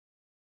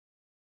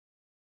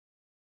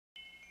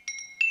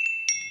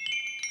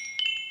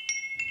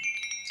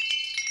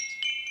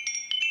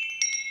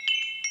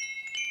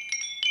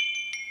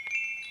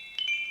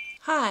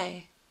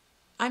Hi,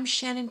 I'm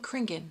Shannon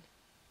Kringen.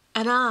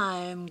 And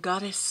I'm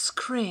Goddess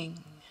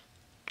KRING.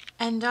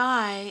 And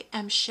I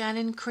am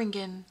Shannon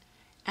Kringen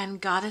and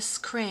Goddess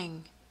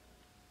KRING,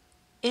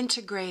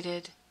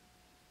 integrated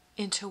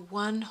into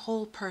one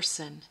whole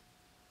person.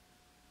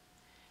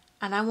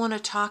 And I want to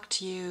talk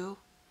to you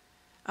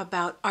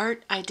about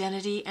art,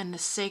 identity, and the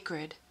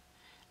sacred,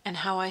 and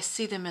how I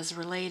see them as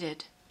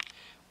related.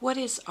 What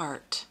is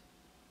art?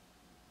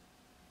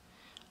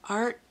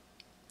 Art,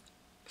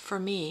 for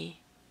me,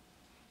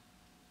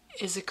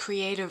 is a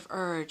creative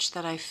urge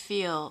that I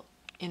feel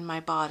in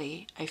my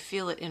body. I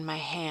feel it in my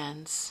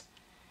hands,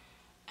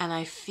 and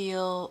I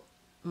feel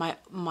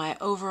my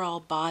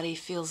overall body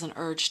feels an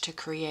urge to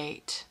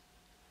create.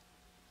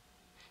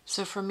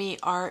 So for me,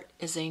 art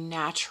is a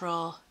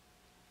natural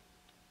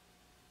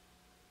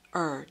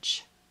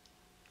urge,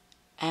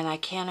 and I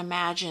can't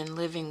imagine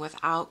living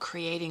without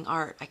creating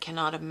art. I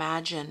cannot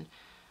imagine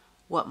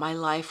what my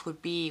life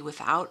would be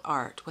without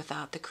art,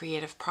 without the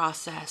creative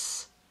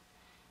process.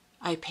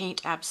 I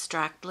paint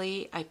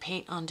abstractly, I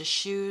paint onto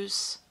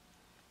shoes,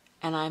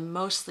 and I'm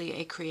mostly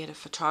a creative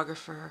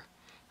photographer.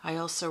 I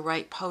also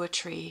write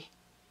poetry,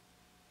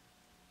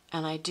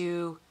 and I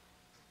do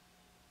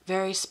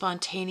very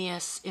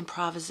spontaneous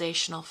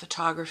improvisational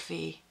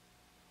photography.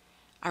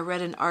 I read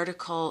an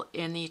article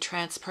in the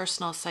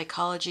Transpersonal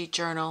Psychology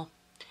Journal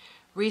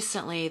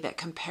recently that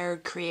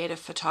compared creative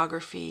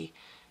photography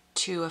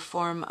to a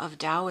form of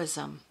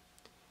Taoism,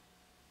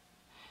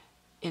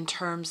 in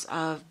terms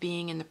of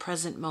being in the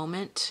present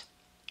moment,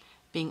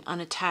 being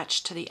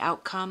unattached to the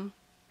outcome,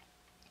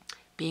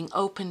 being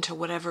open to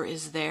whatever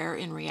is there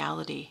in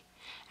reality,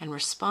 and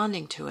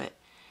responding to it.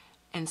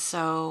 And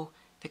so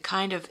the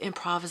kind of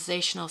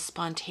improvisational,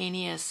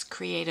 spontaneous,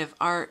 creative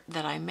art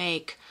that I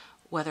make,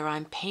 whether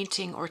I'm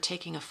painting or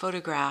taking a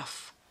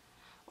photograph,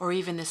 or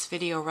even this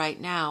video right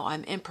now,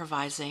 I'm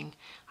improvising.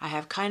 I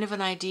have kind of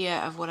an idea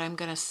of what I'm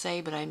going to say,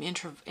 but I'm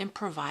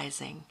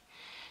improvising.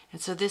 And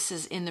so this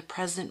is in the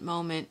present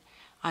moment.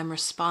 I'm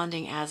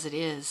responding as it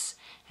is.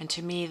 And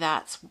to me,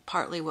 that's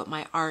partly what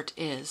my art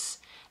is.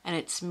 And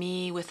it's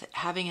me with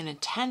having an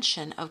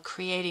intention of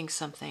creating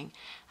something.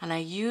 And I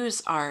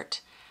use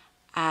art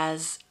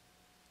as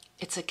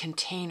it's a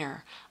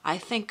container. I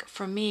think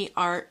for me,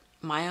 art,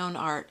 my own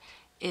art,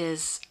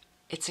 it's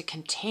a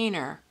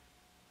container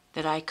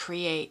that I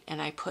create and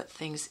I put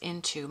things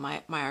into.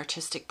 My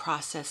artistic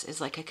process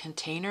is like a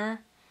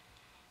container,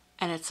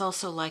 and it's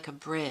also like a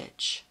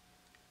bridge,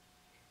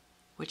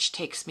 which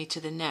takes me to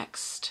the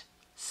next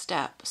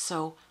step.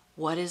 So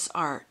what is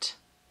art?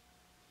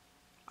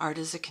 Art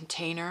is a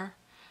container,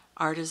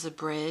 art is a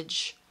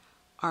bridge,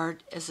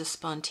 art is a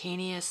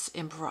spontaneous,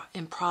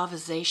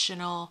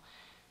 improvisational,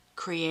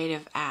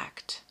 creative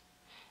act,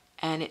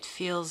 and it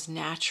feels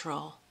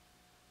natural.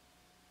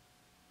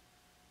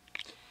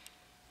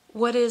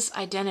 What is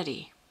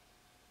identity?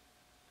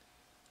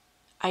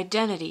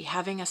 Identity,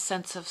 having a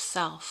sense of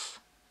self.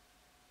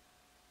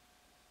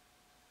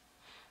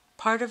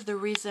 Part of the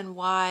reason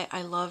why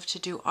I love to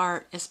do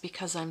art is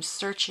because I'm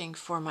searching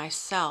for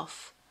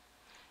myself.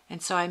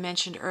 And so I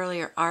mentioned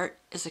earlier, art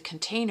is a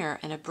container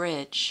and a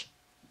bridge.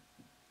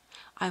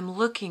 I'm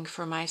looking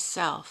for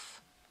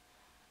myself.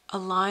 A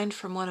line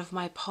from one of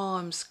my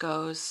poems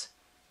goes,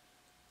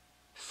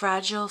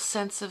 "Fragile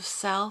sense of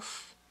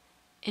self,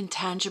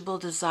 intangible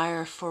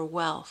desire for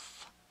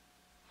wealth."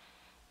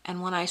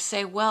 And when I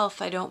say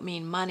wealth, I don't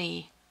mean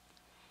money.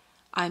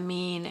 I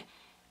mean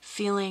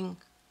feeling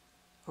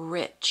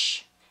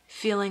rich,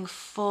 feeling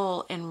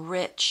full and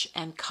rich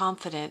and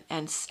confident,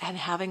 and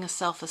having a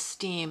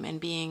self-esteem and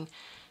being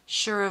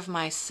sure of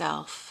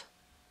myself.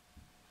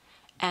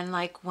 And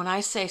like when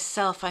I say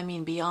self, I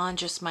mean beyond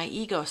just my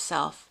ego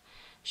self.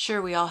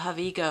 Sure, we all have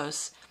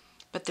egos,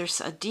 but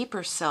there's a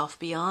deeper self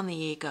beyond the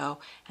ego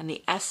and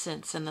the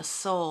essence and the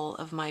soul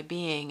of my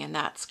being, and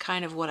that's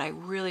kind of what I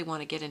really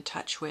want to get in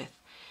touch with.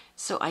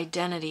 So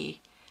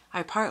identity,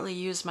 I partly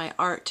use my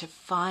art to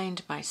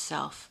find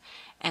myself.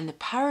 And the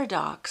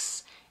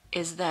paradox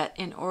is that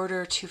in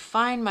order to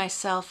find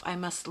myself, I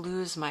must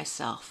lose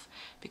myself.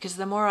 Because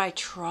the more I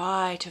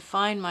try to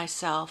find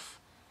myself,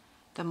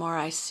 the more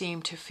I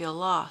seem to feel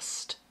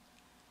lost.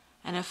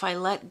 And if I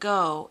let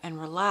go and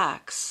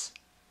relax,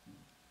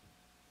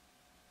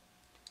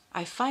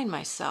 I find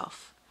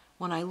myself.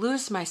 When I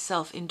lose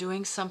myself in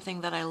doing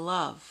something that I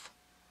love,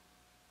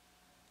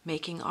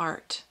 making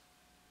art,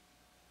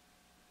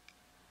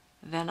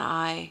 then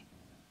I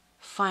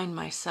find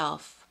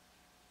myself.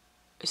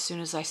 As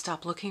soon as I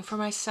stop looking for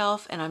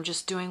myself and I'm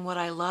just doing what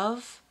I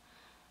love,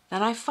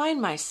 then I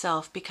find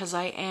myself because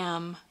I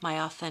am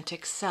my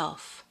authentic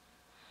self.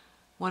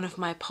 One of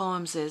my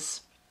poems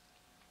is,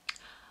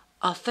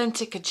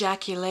 "Authentic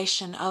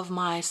ejaculation of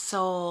my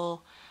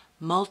soul,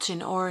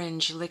 molten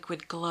orange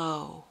liquid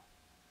glow.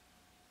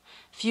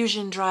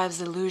 Fusion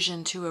drives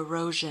illusion to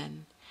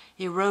erosion.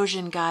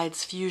 Erosion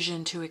guides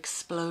fusion to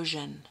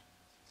explosion."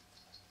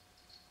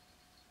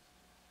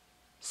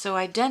 So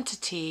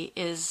identity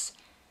is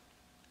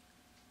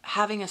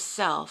having a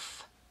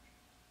self,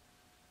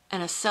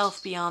 and a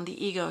self beyond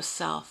the ego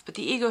self. But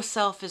the ego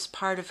self is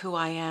part of who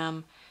I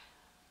am,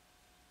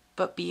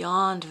 but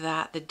beyond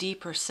that, the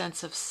deeper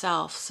sense of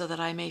self, so that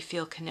I may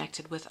feel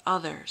connected with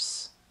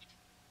others.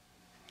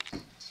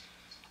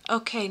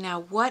 Okay, now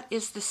what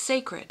is the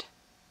sacred?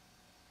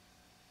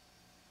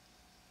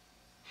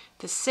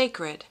 The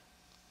sacred,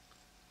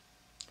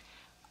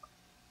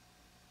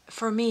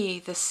 for me,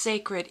 the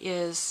sacred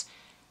is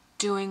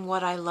doing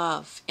what I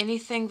love.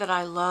 Anything that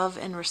I love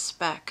and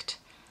respect,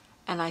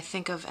 and I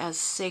think of as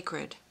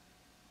sacred.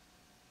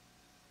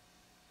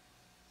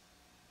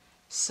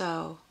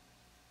 So,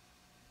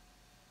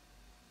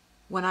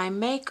 when I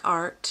make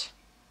art,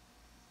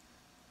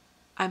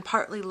 I'm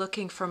partly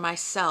looking for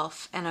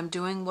myself, and I'm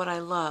doing what I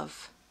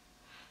love.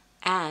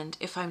 And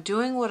if I'm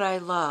doing what I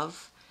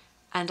love,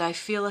 and I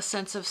feel a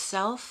sense of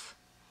self,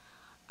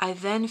 I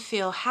then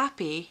feel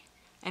happy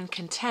and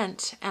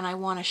content, and I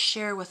want to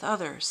share with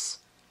others.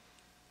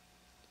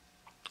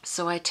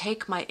 So I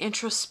take my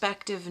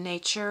introspective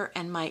nature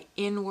and my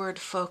inward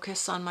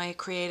focus on my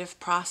creative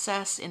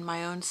process in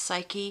my own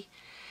psyche,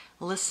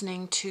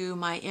 listening to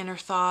my inner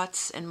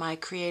thoughts and my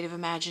creative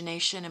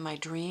imagination and my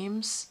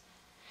dreams,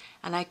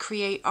 and I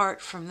create art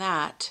from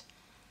that,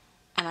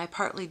 and I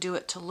partly do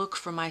it to look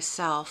for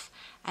myself.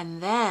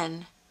 And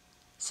then,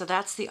 so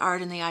that's the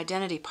art and the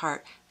identity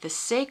part. The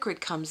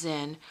sacred comes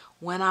in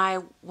when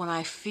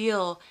I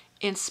feel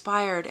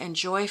inspired and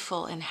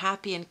joyful and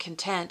happy and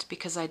content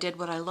because I did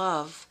what I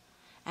love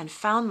and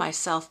found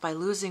myself by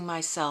losing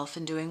myself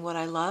and doing what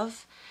I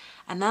love,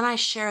 and then I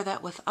share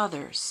that with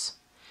others.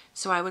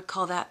 So I would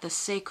call that the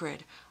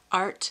sacred.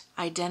 Art,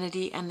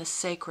 identity, and the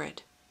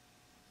sacred.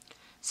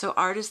 So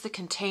art is the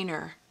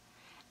container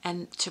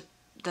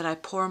that I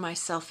pour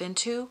myself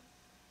into,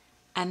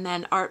 and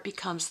then art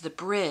becomes the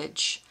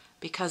bridge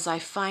because I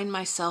find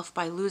myself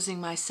by losing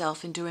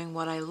myself and doing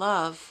what I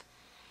love.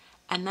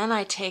 And then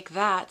I take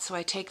that, so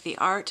I take the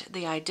art,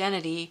 the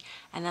identity,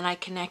 and then I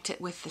connect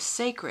it with the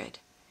sacred,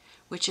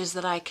 which is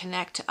that I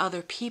connect to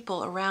other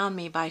people around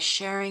me by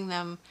sharing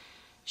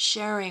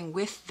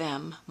with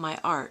them my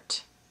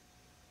art,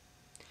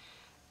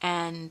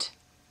 and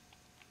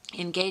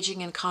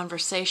engaging in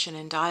conversation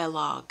and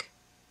dialogue.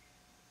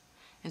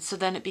 And so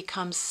then it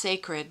becomes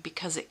sacred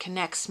because it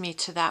connects me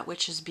to that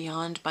which is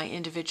beyond my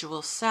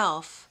individual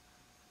self.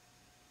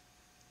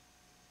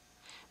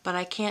 But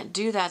I can't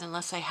do that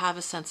unless I have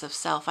a sense of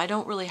self. I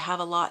don't really have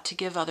a lot to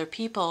give other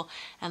people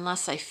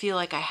unless I feel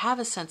like I have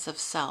a sense of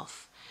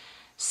self.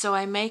 So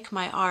I make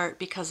my art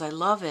because I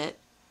love it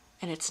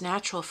and it's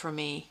natural for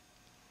me.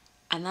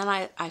 And then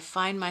I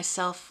find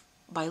myself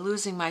by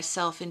losing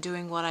myself in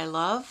doing what I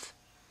love.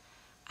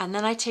 And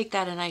then I take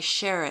that and I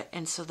share it.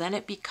 And so then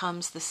it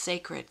becomes the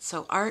sacred.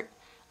 So art,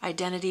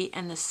 identity,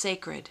 and the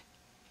sacred.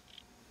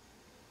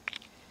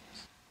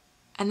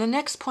 And the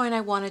next point I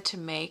wanted to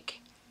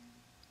make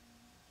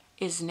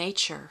is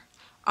nature.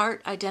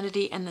 Art,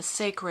 identity, and the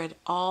sacred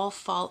all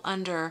fall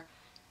under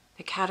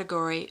the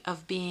category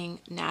of being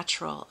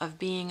natural, of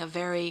being a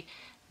very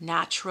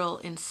natural,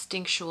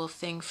 instinctual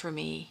thing for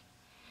me.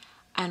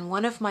 And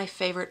one of my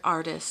favorite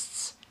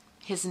artists,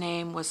 his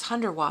name was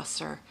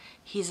Hundertwasser.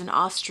 He's an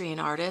Austrian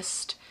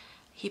artist.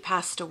 He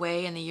passed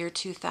away in the year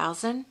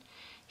 2000.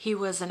 He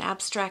was an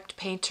abstract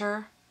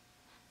painter,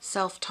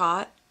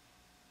 self-taught,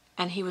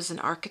 and he was an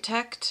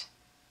architect,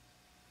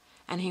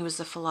 and he was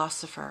a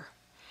philosopher.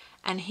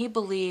 And he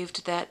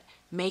believed that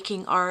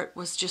making art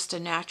was just a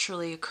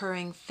naturally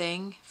occurring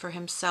thing for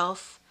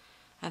himself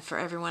and for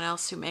everyone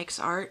else who makes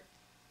art.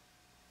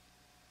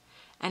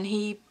 And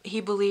he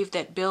believed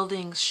that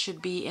buildings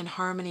should be in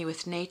harmony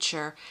with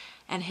nature,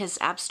 and his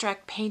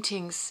abstract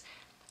paintings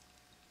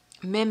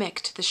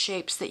mimicked the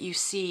shapes that you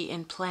see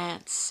in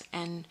plants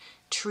and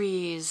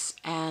trees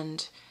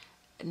and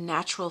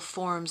natural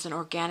forms and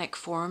organic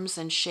forms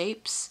and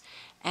shapes.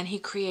 And he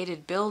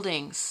created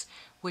buildings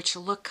which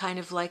look kind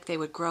of like they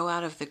would grow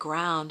out of the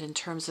ground in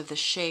terms of the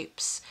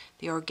shapes,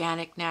 the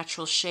organic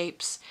natural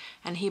shapes.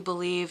 And he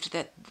believed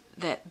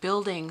that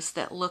buildings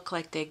that look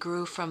like they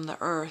grew from the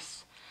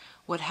earth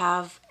would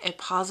have a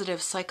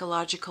positive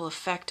psychological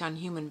effect on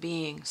human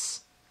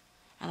beings.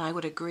 And I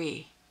would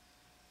agree.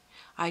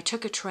 I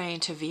took a train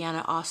to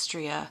Vienna,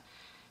 Austria,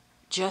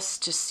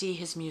 just to see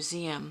his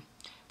museum.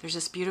 There's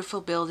this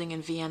beautiful building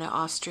in Vienna,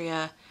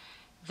 Austria,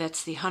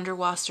 that's the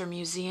Hundertwasser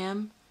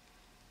Museum,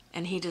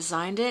 and he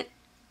designed it.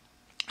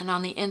 And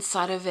on the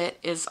inside of it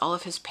is all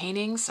of his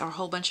paintings, or a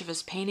whole bunch of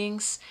his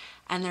paintings,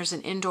 and there's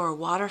an indoor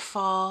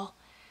waterfall,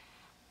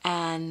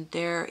 and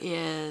there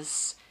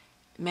is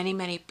many,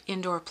 many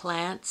indoor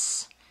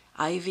plants,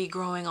 ivy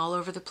growing all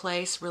over the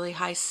place, really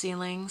high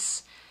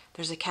ceilings.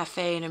 There's a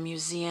cafe and a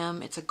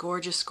museum. It's a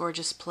gorgeous,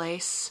 gorgeous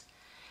place.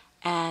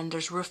 And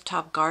there's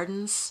rooftop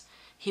gardens.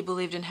 He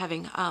believed in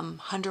having,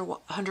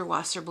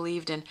 Hundertwasser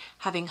believed in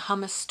having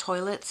hummus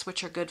toilets,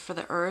 which are good for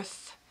the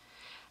earth,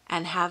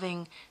 and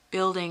having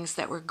buildings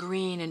that were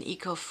green and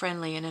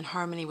eco-friendly and in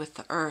harmony with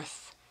the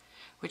earth,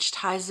 which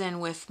ties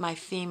in with my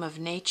theme of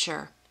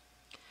nature.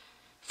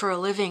 For a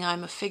living,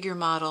 I'm a figure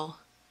model.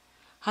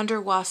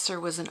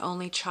 Hundertwasser was an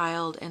only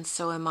child, and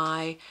so am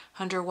I.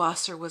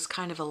 Hundertwasser was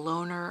kind of a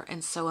loner,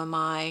 and so am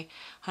I.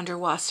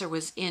 Hundertwasser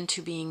was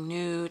into being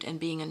nude and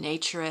being a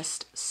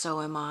naturist,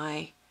 so am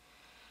I.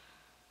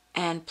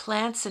 And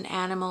plants and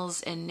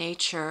animals and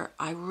nature,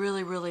 I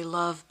really, really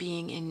love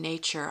being in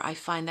nature. I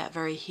find that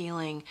very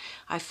healing.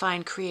 I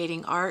find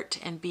creating art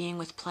and being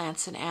with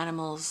plants and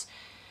animals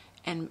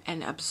and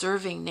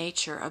observing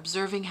nature,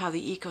 observing how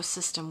the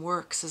ecosystem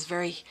works is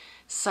very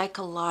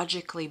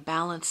psychologically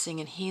balancing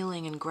and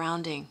healing and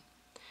grounding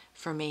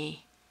for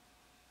me,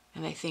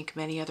 and I think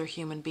many other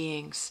human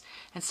beings.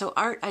 And so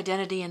art,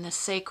 identity, and the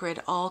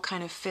sacred all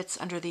kind of fits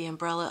under the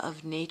umbrella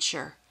of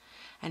nature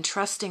and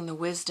trusting the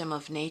wisdom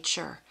of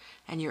nature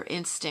and your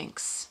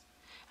instincts.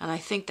 And I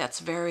think that's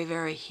very,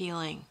 very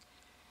healing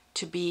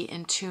to be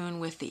in tune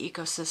with the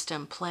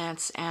ecosystem,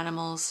 plants,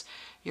 animals,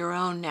 your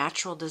own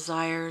natural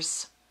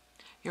desires,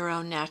 your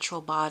own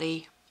natural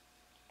body.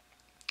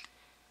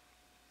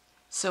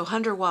 So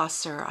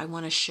Hundertwasser, I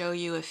want to show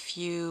you a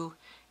few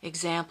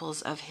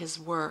examples of his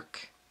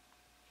work.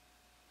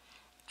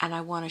 And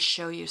I want to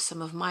show you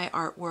some of my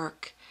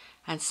artwork,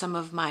 and some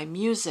of my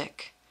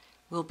music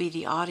will be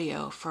the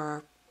audio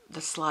for the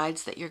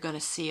slides that you're going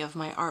to see of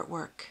my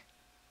artwork.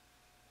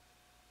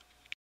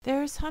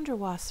 There's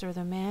Hundertwasser,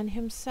 the man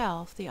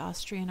himself, the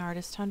Austrian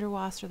artist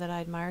Hundertwasser that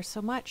I admire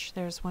so much.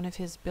 There's one of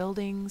his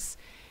buildings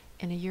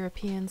in a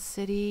European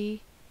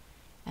city,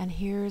 and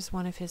here's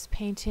one of his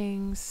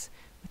paintings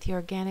with the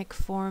organic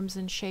forms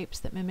and shapes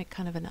that mimic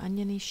kind of an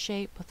oniony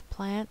shape with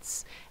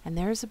plants. And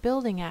there's a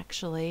building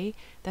actually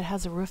that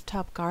has a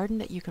rooftop garden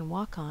that you can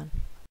walk on.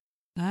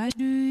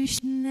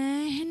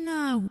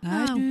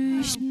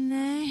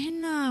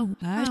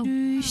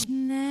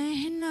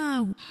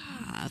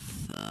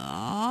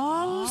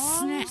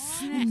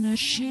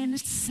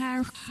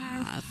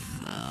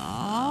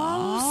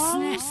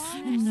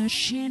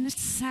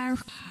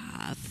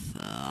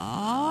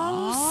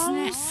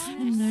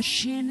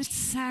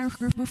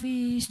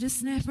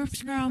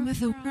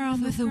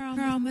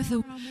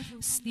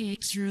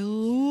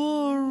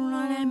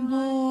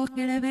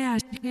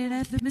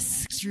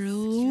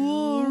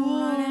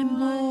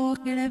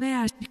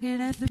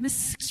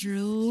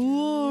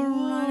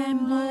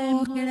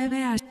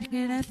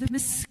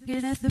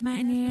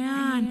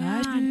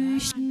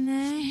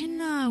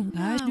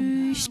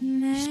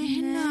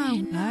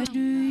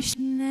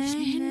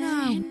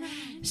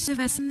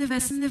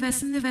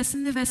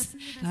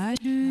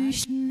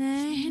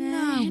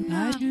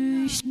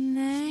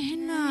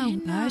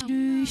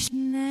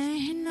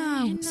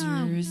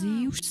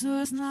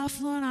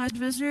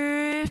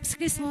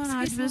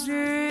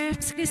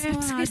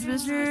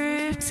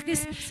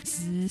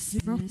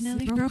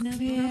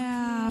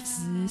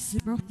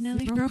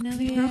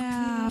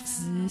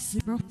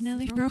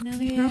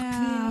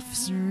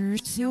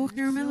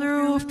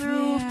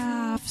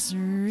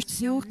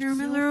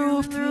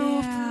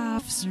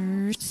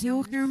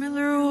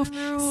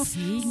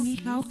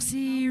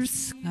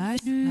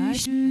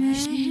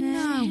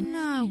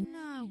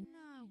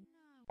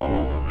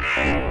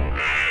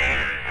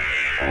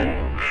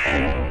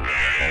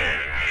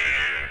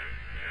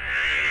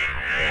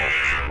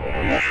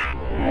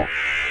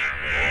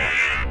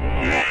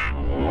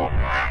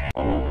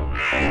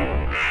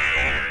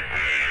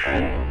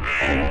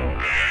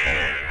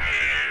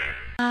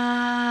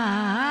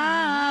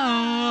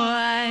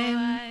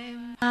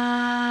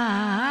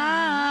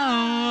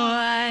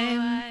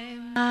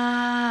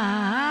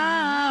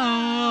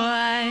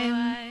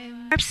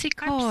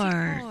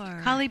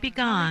 Harpsichord, Kali be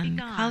gone,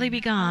 Kali be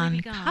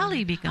gone,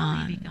 Kali be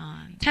gone.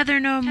 Tether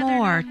no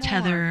more,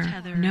 tether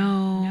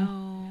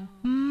no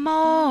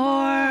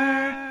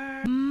more,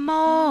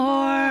 more.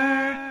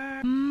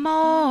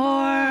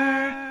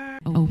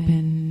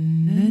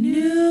 Open the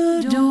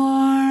new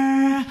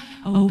door,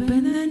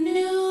 open the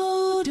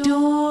new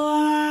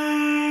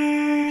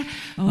door,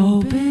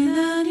 open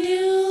the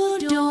new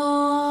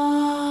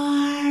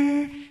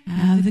door.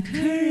 Have the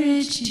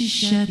courage to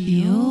shut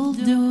the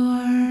old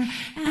door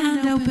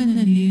and open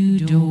the new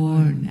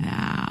door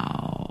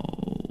now.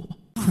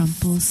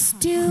 Crumple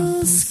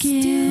still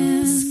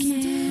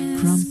skin,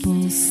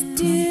 crumple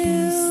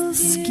still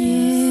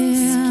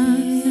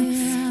skin,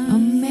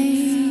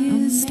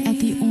 amazed at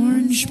the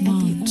orange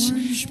mont.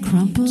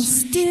 Crumple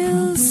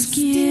still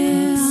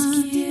skin,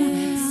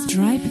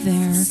 stripe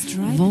there,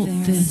 volt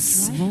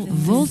this,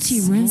 volty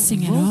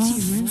rinsing it off,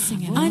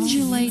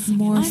 undulate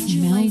morph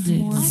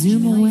melded,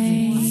 zoom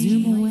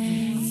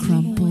away,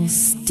 crumple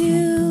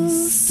still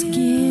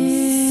skin.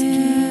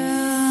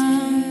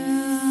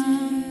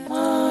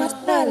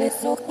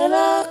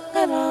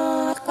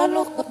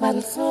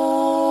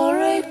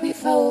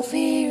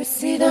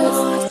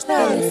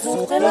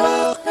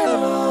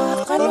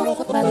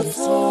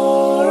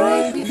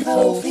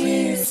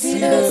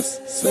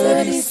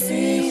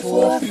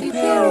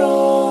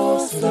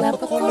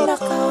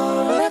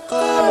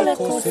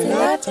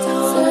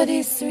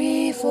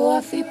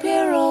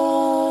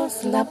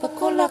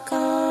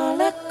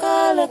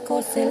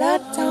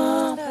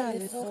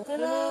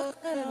 La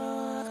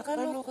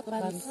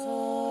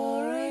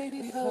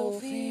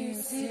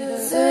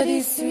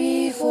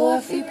 33 for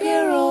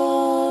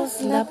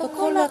Fipiros, La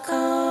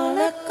Pacolaca,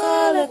 La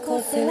Cala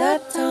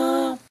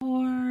Coselata.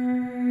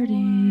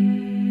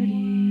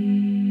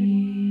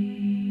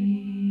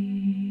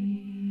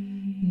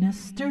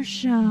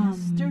 Nasturtium,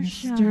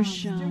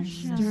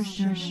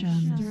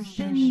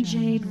 thin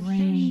jade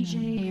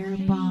rain, air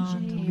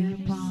bond,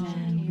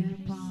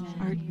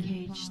 art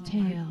cage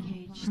tale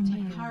from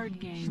the card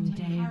game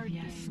day of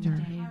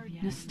yester.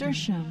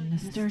 Nasturtium,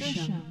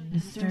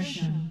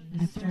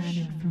 I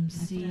planted from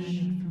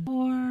seed.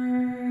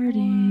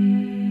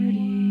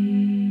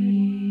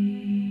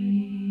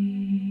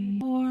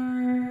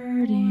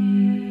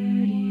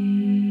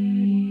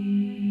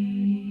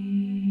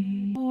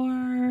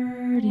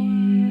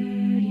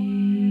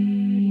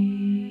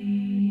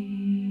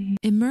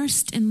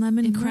 Immersed in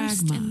lemon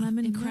cragma,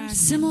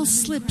 Simmel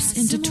slips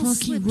into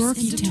Torquay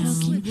Rorky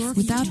Town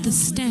without the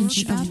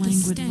stench of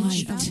languid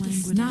light.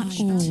 Not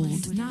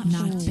old,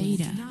 not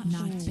beta.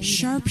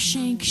 Sharp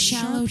shank,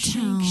 shallow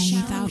town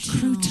without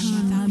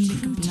crouton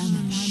lemnic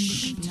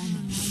blemish.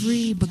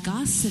 Free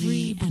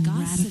bogosity and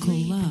radical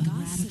love.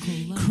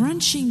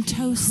 Crunching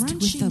toast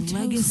with the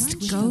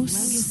legist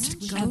ghost,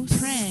 a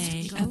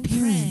prey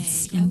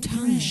appearance in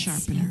tongue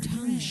sharpener.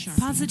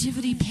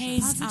 Positivity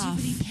pays off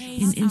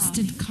in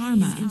instant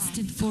karma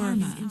for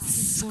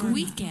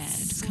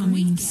squeaked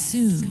coming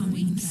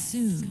soon.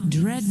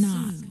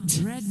 Dreadnought,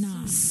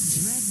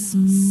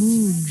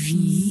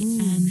 smoogie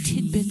and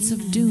tidbits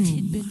of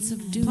doom.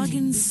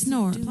 Plug-in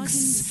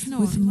snorks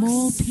with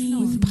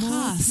mole-peen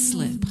paw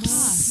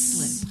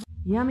slips.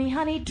 Yummy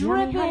honey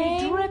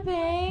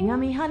dripping,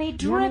 yummy honey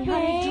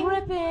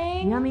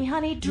dripping, yummy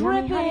honey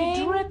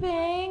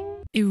dripping.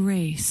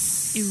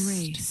 Erase.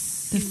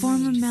 The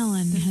former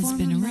melon has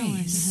been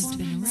erased,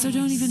 so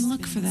don't even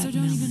look for that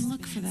melon.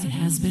 It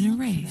has been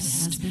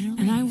erased,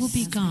 and I will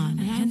be gone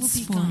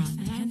henceforth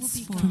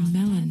from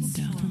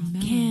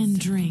melondom. Can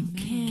drink,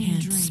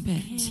 can't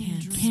spit.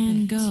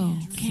 Can go,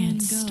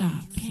 can't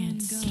stop.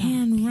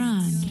 Can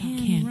run,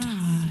 can't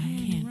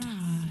hide.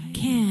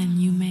 Can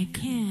you make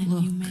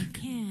look?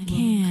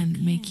 Can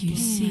make you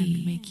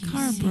see.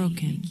 Car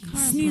broken.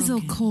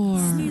 Sneasel core.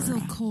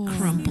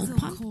 Crumple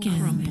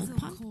pumpkin.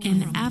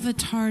 An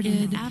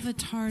avatarded,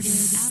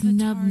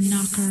 snub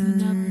knocker,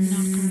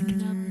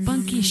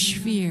 bunky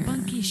sphere.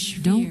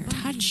 Don't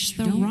touch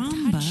the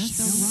rhombus.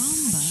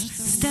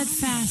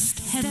 Steadfast,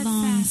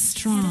 headlong,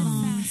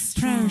 strong.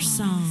 Prayer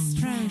song.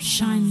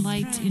 Shine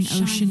light in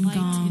ocean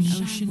gong.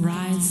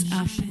 Rise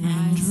up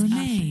and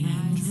remain.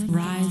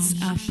 Rise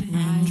up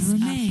and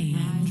remain.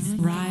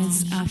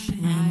 Rise up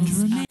and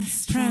remain.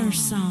 Prayer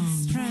song.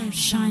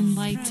 Shine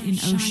light in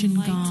ocean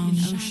gong.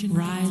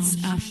 Rise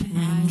up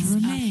and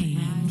remain.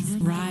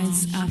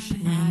 Rise up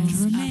and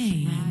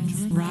remain.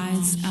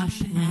 Rise up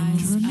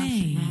and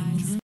remain.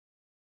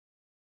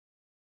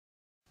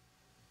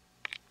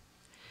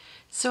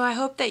 So I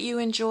hope that you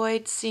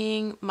enjoyed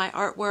seeing my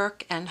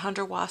artwork and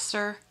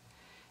Hundertwasser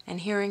and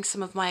hearing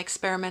some of my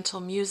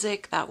experimental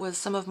music. That was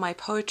some of my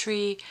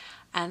poetry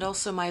and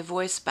also my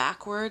voice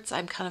backwards.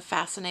 I'm kind of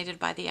fascinated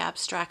by the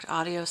abstract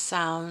audio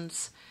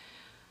sounds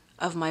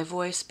of my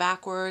voice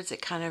backwards.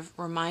 It kind of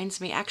reminds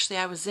me, actually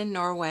I was in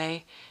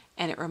Norway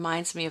and it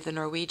reminds me of the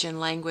Norwegian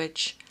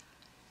language.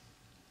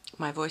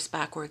 My voice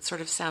backwards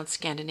sort of sounds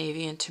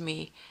Scandinavian to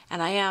me,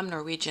 and I am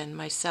Norwegian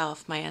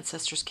myself. My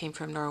ancestors came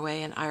from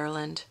Norway and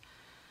Ireland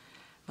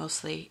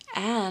mostly.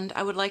 And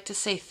I would like to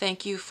say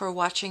thank you for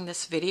watching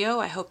this video.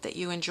 I hope that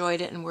you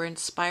enjoyed it and were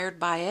inspired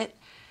by it.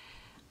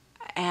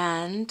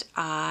 And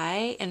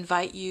I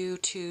invite you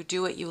to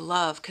do what you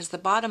love, because the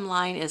bottom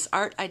line is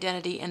art,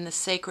 identity, and the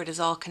sacred is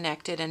all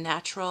connected and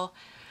natural.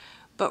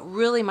 But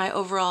really my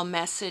overall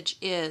message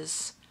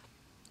is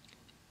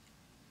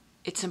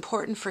it's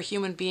important for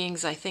human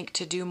beings, I think,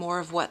 to do more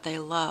of what they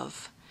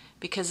love.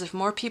 Because if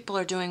more people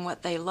are doing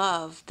what they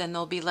love, then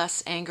there'll be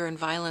less anger and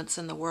violence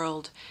in the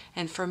world.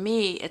 And for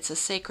me, it's a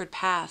sacred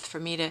path for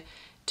me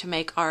to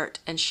make art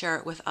and share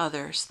it with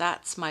others.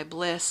 That's my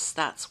bliss.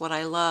 That's what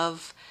I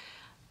love.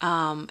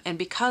 And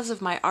because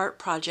of my art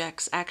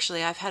projects,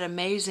 actually, I've had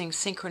amazing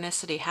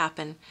synchronicity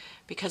happen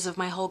because of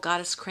my whole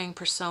Goddess KRING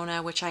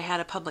persona, which I had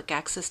a public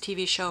access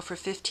TV show for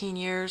 15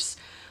 years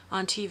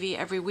on TV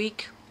every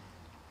week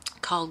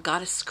called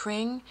Goddess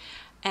KRING.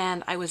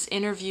 And I was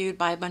interviewed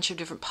by a bunch of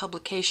different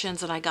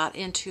publications, and I got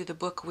into the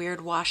book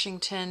Weird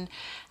Washington,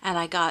 and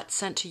I got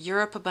sent to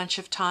Europe a bunch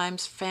of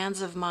times.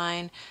 Fans of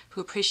mine who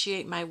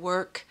appreciate my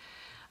work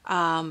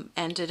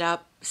ended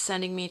up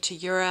sending me to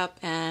Europe,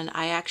 and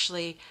I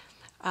actually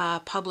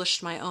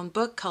published my own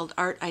book called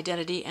Art,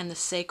 Identity, and the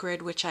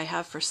Sacred, which I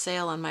have for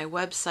sale on my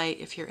website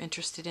if you're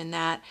interested in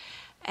that.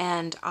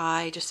 And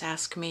I just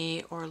ask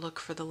me or look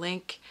for the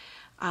link,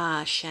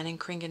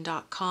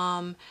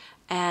 ShannonKringen.com.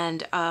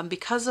 And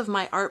because of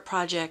my art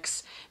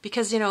projects,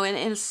 because, you know,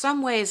 in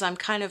some ways I'm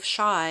kind of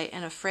shy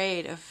and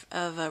afraid of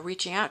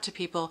reaching out to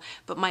people,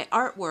 but my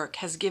artwork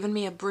has given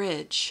me a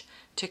bridge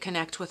to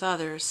connect with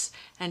others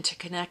and to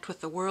connect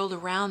with the world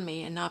around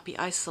me and not be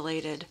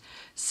isolated.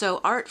 So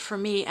art for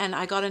me, and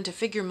I got into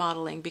figure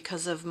modeling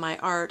because of my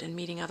art and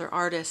meeting other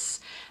artists.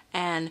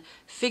 And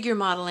figure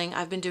modeling,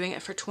 I've been doing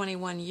it for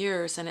 21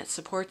 years and it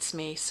supports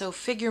me. So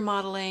figure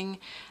modeling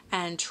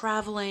and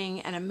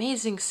traveling and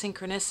amazing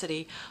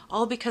synchronicity,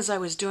 all because I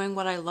was doing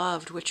what I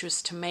loved, which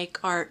was to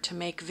make art, to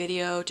make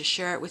video, to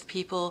share it with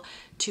people,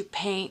 to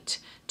paint,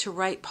 to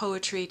write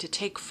poetry, to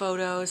take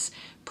photos,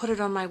 put it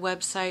on my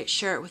website,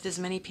 share it with as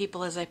many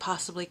people as I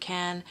possibly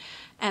can.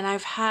 And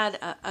I've had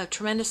a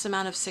tremendous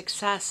amount of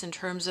success in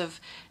terms of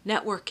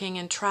networking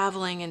and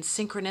traveling and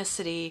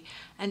synchronicity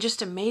and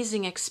just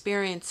amazing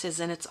experiences.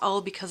 And it's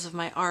all because of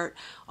my art,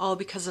 all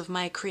because of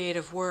my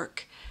creative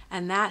work.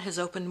 And that has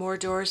opened more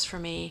doors for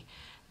me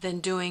than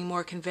doing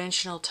more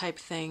conventional type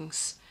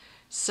things.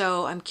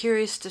 So I'm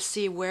curious to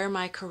see where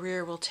my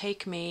career will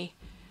take me.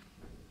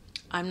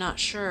 I'm not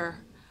sure.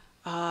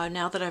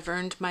 Now that I've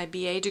earned my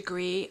BA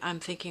degree, I'm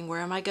thinking,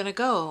 where am I going to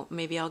go?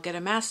 Maybe I'll get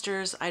a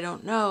master's. I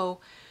don't know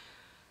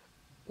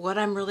what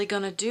I'm really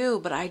going to do,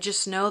 but I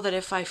just know that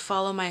if I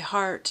follow my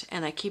heart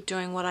and I keep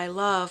doing what I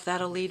love,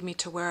 that'll lead me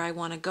to where I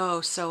want to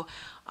go. So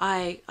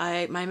my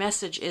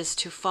message is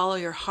to follow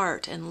your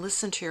heart and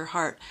listen to your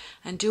heart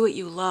and do what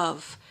you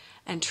love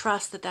and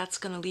trust that that's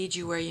going to lead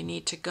you where you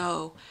need to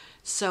go.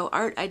 So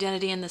art,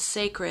 identity, and the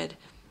sacred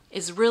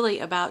is really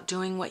about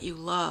doing what you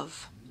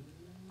love.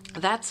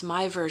 That's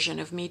my version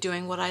of me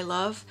doing what I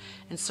love,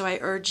 and so I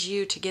urge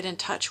you to get in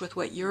touch with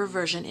what your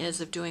version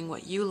is of doing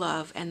what you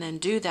love, and then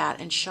do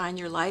that and shine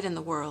your light in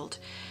the world,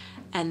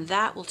 and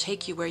that will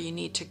take you where you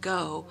need to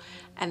go,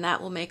 and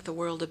that will make the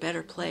world a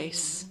better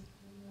place.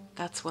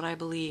 That's what I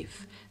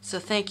believe. So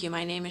thank you.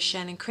 My name is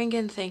Shannon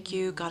Kringen. Thank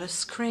you,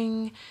 Goddess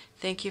KRING.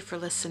 Thank you for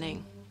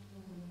listening.